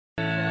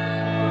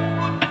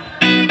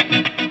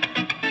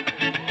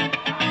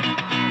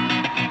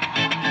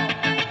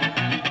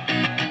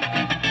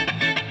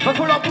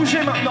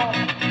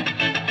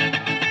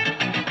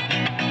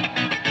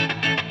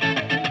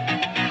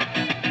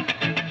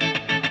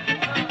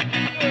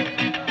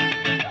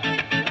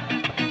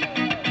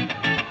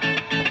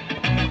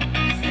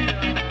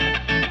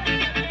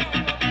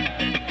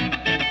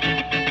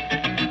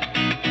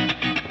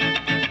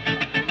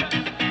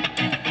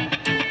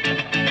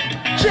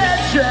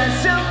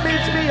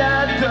meet me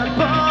at the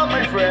bar,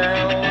 my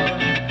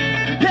friend.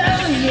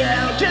 Hell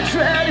yeah, get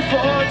ready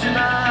for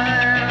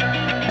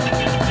tonight.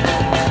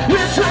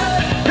 We're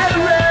drunk and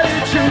ready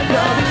to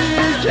party,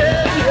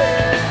 yeah,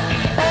 yeah.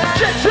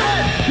 Get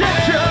drunk, get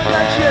drunk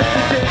like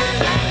yesterday.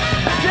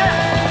 Yeah,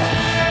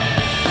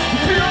 we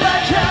feel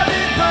like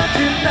having fun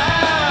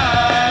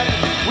tonight.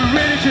 We're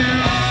ready to.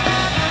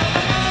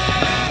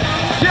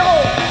 Yo,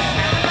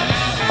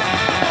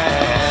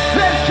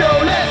 let's go,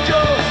 let's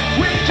go.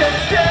 We can't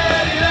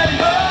stand it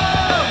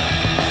anymore.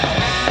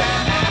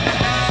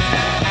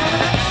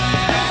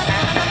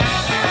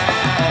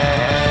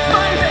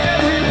 My head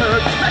will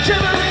hurt like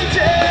every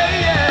day,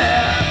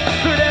 yeah.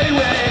 But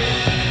anyway,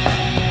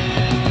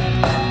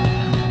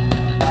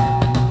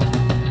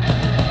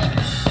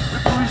 we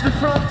push the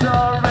front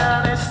door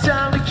and it's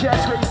time to get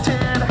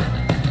wasted.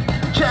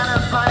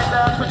 Cannot find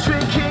out for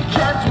drinking,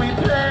 can't we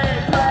play?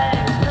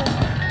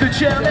 The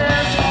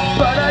challenge,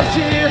 but I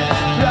did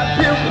that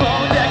people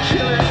that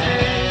killing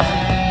me.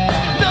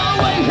 No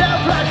way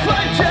have life,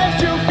 I just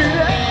to feel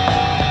it.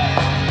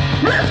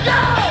 Let's go!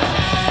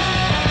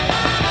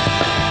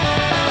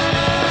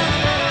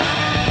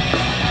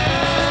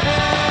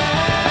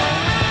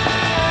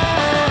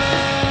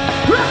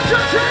 Let's go,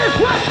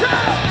 let's go!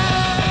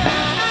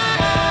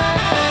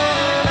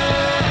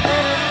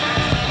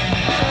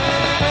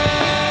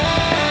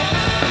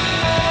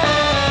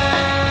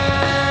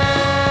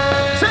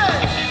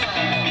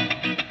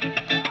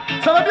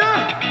 Ça va bien?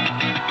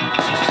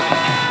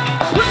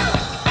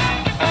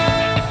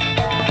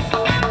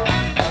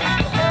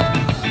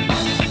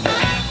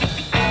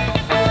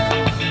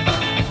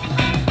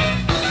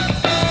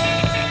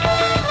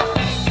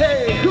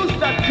 Hey, who's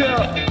that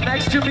girl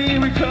next to me?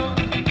 We come.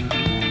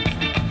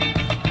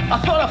 I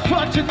thought I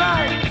fucked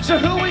tonight, so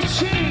who is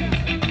she?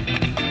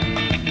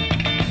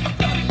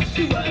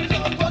 She was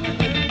so fucking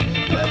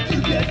good, but you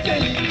get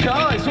dating.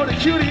 Guys, what a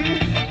cutie!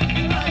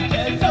 I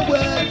guess I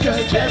was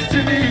just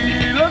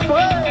destiny. Look,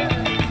 boy.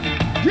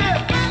 Yeah.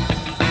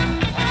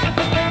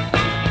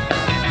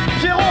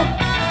 Pierrot,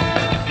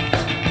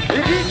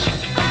 Eric,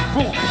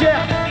 pour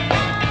Pierre.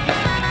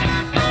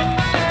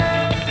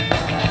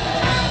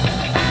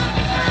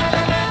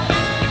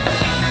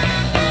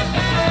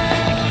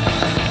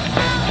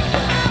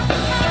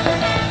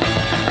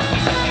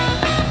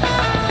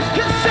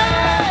 You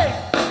say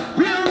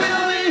we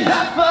really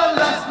had fun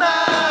last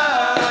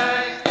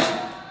night.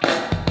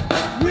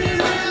 We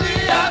really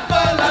had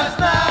fun last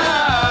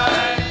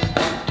night.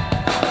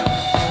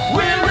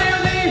 We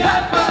really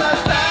had fun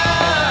last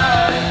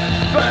night.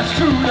 But it's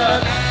true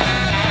that.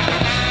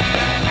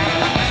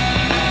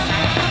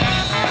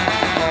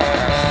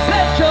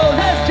 Let's go,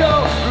 let's go.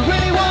 We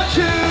really want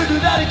to do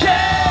that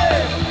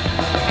again.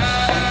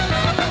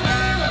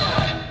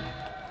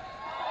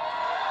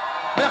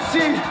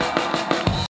 Merci.